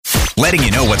letting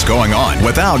you know what's going on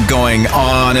without going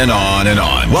on and on and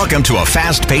on. Welcome to a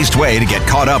fast-paced way to get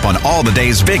caught up on all the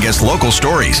day's biggest local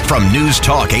stories from News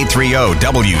Talk 830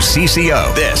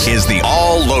 WCCO. This is the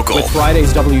All Local. With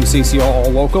Friday's WCCO All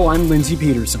Local, I'm Lindsay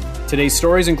Peterson. Today's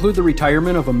stories include the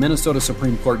retirement of a Minnesota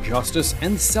Supreme Court justice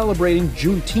and celebrating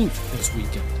Juneteenth this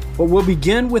weekend. But we'll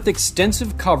begin with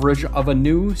extensive coverage of a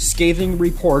new scathing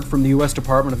report from the U.S.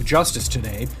 Department of Justice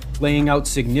today, laying out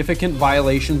significant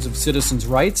violations of citizens'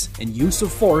 rights and use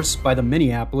of force by the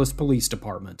Minneapolis Police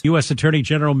Department. U.S. Attorney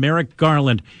General Merrick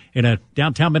Garland in a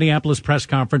downtown Minneapolis press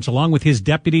conference along with his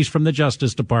deputies from the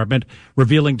Justice Department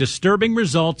revealing disturbing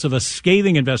results of a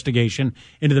scathing investigation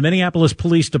into the Minneapolis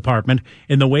Police Department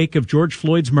in the wake of George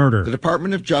Floyd's murder. The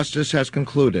Department of Justice has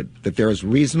concluded that there is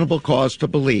reasonable cause to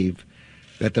believe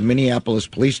that the Minneapolis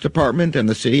Police Department and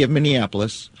the city of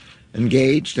Minneapolis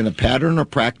engaged in a pattern or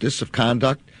practice of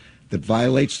conduct that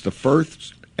violates the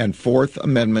First and Fourth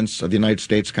Amendments of the United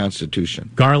States Constitution.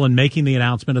 Garland making the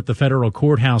announcement at the federal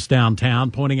courthouse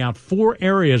downtown, pointing out 4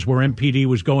 areas where MPD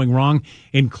was going wrong,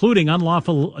 including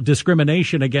unlawful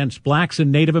discrimination against blacks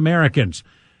and Native Americans.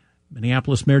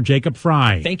 Minneapolis Mayor Jacob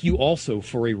Frey. Thank you also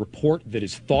for a report that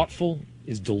is thoughtful,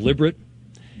 is deliberate,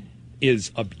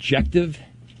 is objective,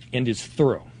 and is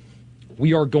thorough.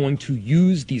 We are going to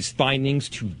use these findings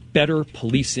to better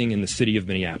policing in the city of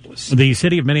Minneapolis. The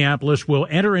city of Minneapolis will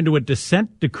enter into a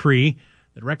dissent decree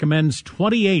that recommends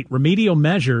 28 remedial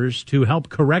measures to help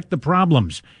correct the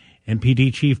problems.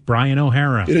 MPD Chief Brian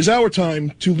O'Hara. It is our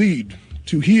time to lead,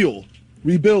 to heal,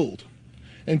 rebuild,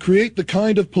 and create the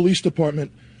kind of police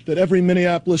department that every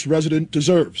Minneapolis resident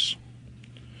deserves.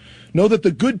 Know that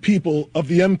the good people of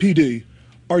the MPD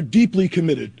are deeply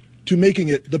committed to making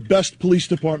it the best police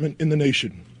department in the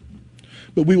nation.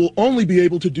 But we will only be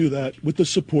able to do that with the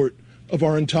support of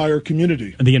our entire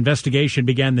community. The investigation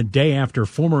began the day after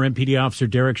former MPD officer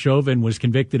Derek Chauvin was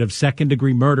convicted of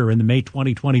second-degree murder in the May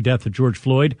 2020 death of George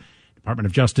Floyd. Department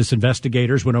of Justice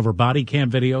investigators went over body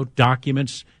cam video,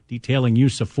 documents detailing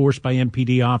use of force by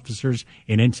MPD officers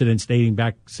in incidents dating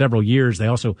back several years. They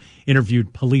also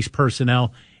interviewed police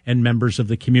personnel and members of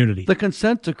the community. The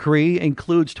consent decree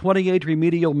includes 28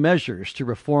 remedial measures to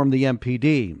reform the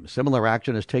MPD. Similar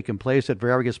action has taken place at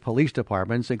various police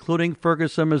departments, including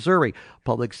Ferguson, Missouri.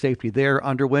 Public safety there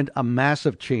underwent a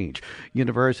massive change.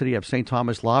 University of St.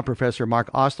 Thomas Law professor Mark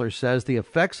Osler says the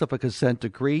effects of a consent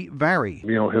decree vary.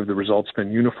 Have the results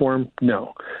been uniform?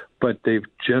 No, but they've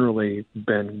generally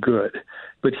been good.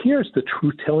 But here's the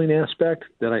truth-telling aspect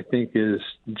that I think is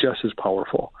just as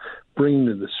powerful. Bringing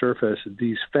to the surface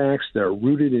these facts that are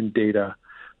rooted in data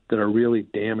that are really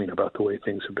damning about the way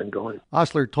things have been going.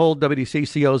 Osler told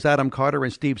WCCO's Adam Carter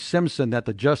and Steve Simpson that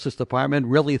the Justice Department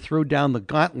really threw down the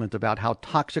gauntlet about how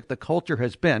toxic the culture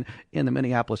has been in the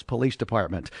Minneapolis Police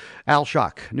Department. Al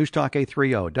Schock, News Talk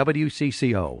 830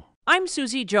 WCCO. I'm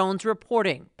Susie Jones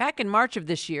reporting. Back in March of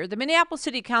this year, the Minneapolis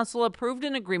City Council approved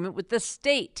an agreement with the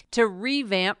state to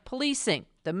revamp policing.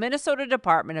 The Minnesota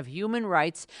Department of Human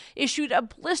Rights issued a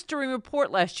blistering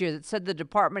report last year that said the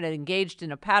department had engaged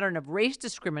in a pattern of race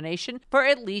discrimination for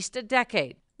at least a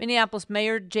decade. Minneapolis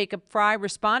Mayor Jacob Frey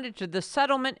responded to the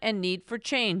settlement and need for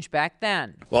change back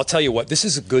then. Well, I'll tell you what, this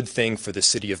is a good thing for the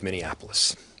city of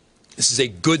Minneapolis. This is a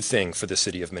good thing for the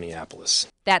city of Minneapolis.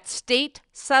 That state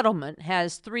settlement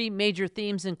has 3 major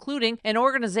themes, including an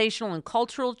organizational and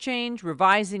cultural change,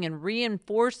 revising and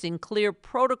reinforcing clear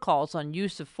protocols on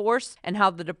use of force, and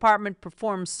how the department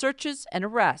performs searches and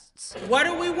arrests. What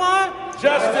do we want?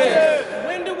 Justice.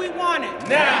 When do we want it?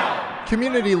 Now.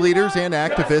 Community leaders and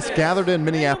activists gathered in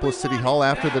Minneapolis City Hall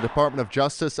after the Department of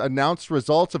Justice announced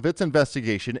results of its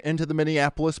investigation into the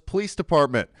Minneapolis Police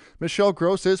Department. Michelle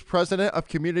Gross is president of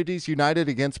Communities United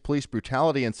Against Police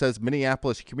Brutality and says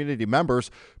Minneapolis community members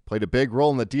played a big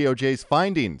role in the DOJ's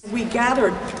findings. We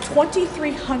gathered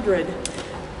 2,300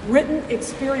 written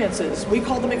experiences. We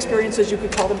call them experiences, you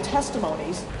could call them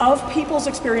testimonies, of people's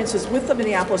experiences with the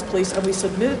Minneapolis Police, and we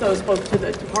submitted those both to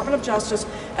the Department of Justice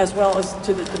as well as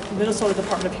to the Minnesota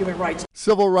Department of Human Rights.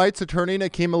 Civil rights attorney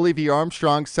Nakeem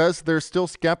Levy-Armstrong says there's still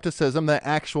skepticism that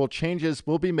actual changes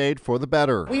will be made for the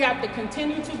better. We have to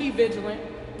continue to be vigilant.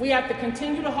 We have to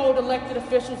continue to hold elected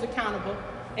officials accountable.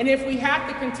 And if we have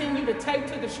to continue to take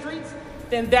to the streets,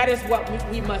 then that is what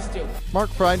we must do. Mark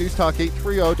Frey, News Talk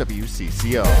 830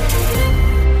 WCCO.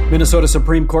 Minnesota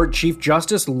Supreme Court Chief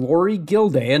Justice Lori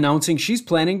Gilday announcing she's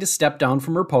planning to step down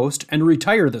from her post and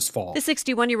retire this fall. The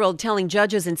 61-year-old telling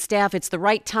judges and staff it's the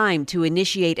right time to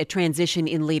initiate a transition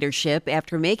in leadership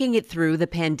after making it through the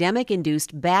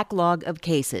pandemic-induced backlog of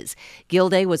cases.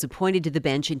 Gilday was appointed to the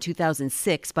bench in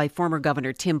 2006 by former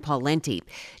Governor Tim Pawlenty.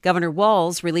 Governor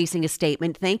Walz releasing a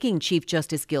statement thanking Chief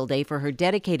Justice Gilday for her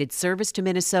dedicated service to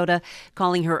Minnesota,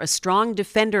 calling her a strong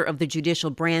defender of the judicial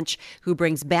branch who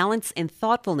brings balance and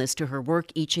thoughtfulness to her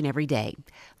work each and every day.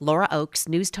 Laura Oakes,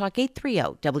 News Talk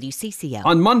 830 WCCO.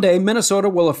 On Monday, Minnesota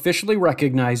will officially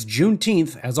recognize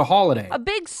Juneteenth as a holiday. A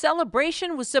big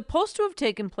celebration was supposed to have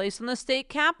taken place on the state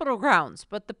capitol grounds,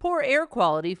 but the poor air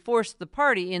quality forced the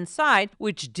party inside,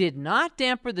 which did not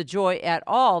damper the joy at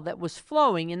all that was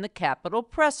flowing in the Capitol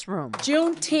press room.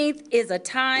 Juneteenth is a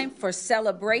time for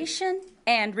celebration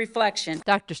and reflection.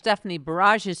 Dr. Stephanie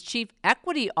Barrage is Chief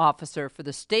Equity Officer for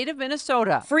the state of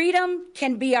Minnesota. Freedom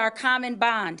can be our common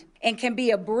bond and can be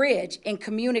a bridge in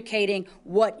communicating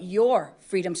what your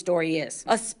freedom story is,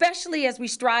 especially as we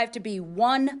strive to be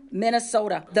one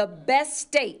Minnesota, the best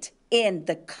state in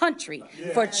the country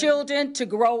for children to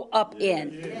grow up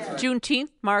in. Juneteenth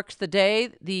marks the day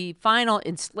the final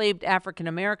enslaved African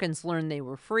Americans learned they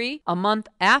were free, a month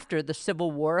after the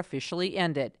Civil War officially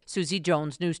ended. Susie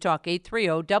Jones, News Talk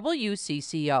 830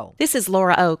 WCCO. This is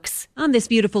Laura Oakes. On this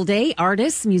beautiful day,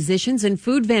 artists, musicians, and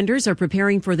food vendors are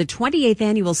preparing for the 28th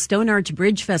annual Stone Arch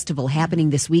Bridge Festival happening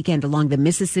this weekend along the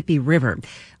Mississippi River.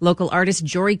 Local artist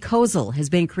Jory Kozel has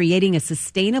been creating a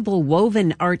sustainable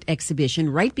woven art exhibition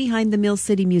right behind the Mill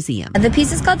City Museum. The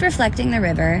piece is called Reflecting the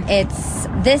River.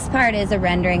 This part is a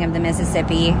rendering of the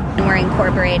Mississippi, and we're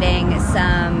incorporating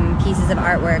some pieces of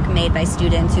artwork made by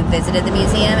students who visited the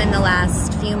museum in the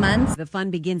last few months. The fun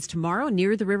begins tomorrow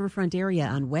near the riverfront area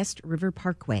on West River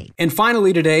Parkway. And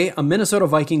finally today, a Minnesota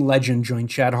Viking legend joined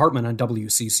Chad Hartman on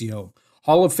WCCO.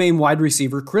 Hall of Fame wide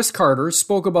receiver Cris Carter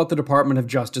spoke about the Department of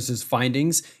Justice's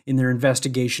findings in their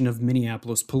investigation of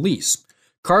Minneapolis police.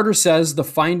 Carter says the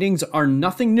findings are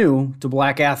nothing new to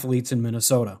black athletes in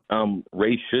Minnesota.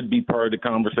 Race should be part of the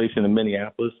conversation in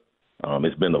Minneapolis.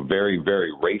 It's been a very,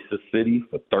 very racist city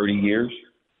for 30 years.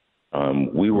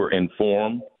 We were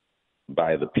informed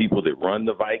by the people that run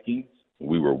the Vikings.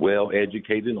 We were well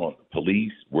educated on the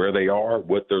police, where they are,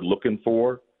 what they're looking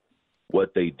for,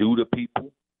 what they do to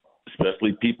people,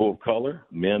 especially people of color,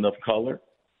 men of color.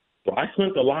 So I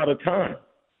spent a lot of time,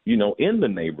 in the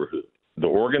neighborhood. The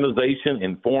organization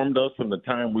informed us from the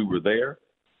time we were there.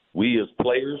 We as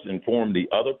players informed the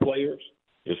other players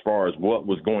as far as what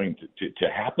was going to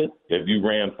happen if you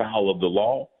ran foul of the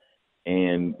law.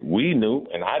 And we knew,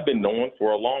 and I've been knowing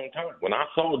for a long time, when I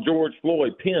saw George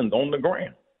Floyd pinned on the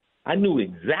ground, I knew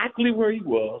exactly where he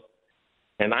was,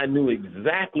 and I knew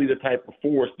exactly the type of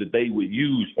force that they would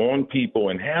use on people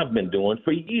and have been doing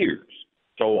for years.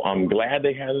 So I'm glad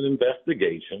they had an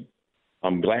investigation.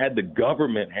 I'm glad the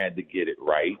government had to get it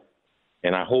right.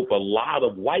 And I hope a lot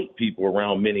of white people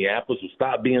around Minneapolis will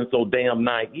stop being so damn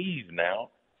naive now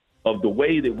of the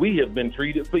way that we have been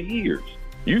treated for years.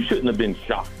 You shouldn't have been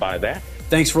shocked by that.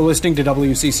 Thanks for listening to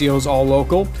WCCO's All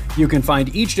Local. You can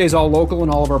find each day's All Local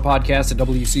and all of our podcasts at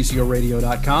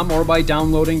WCCOradio.com or by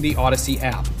downloading the Odyssey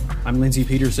app. I'm Lindsey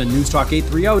Peterson, News Talk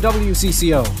 830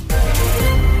 WCCO.